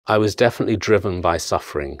I was definitely driven by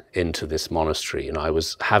suffering into this monastery. You know, I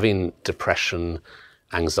was having depression,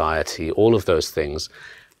 anxiety, all of those things,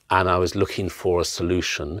 and I was looking for a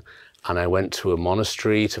solution. And I went to a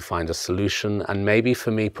monastery to find a solution. And maybe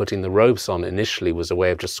for me, putting the robes on initially was a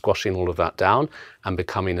way of just squashing all of that down and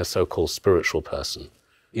becoming a so-called spiritual person.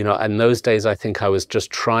 You know, in those days, I think I was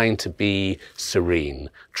just trying to be serene,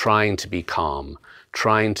 trying to be calm,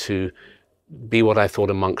 trying to be what I thought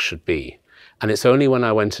a monk should be. And it's only when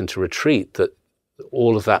I went into retreat that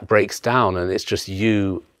all of that breaks down and it's just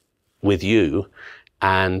you with you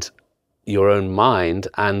and your own mind,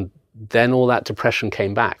 and then all that depression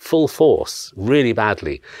came back, full force, really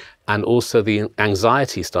badly. And also the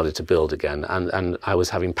anxiety started to build again, and I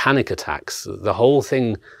was having panic attacks. The whole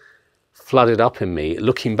thing flooded up in me.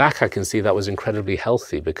 Looking back, I can see that was incredibly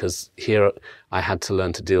healthy, because here I had to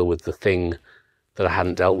learn to deal with the thing that I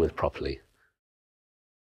hadn't dealt with properly.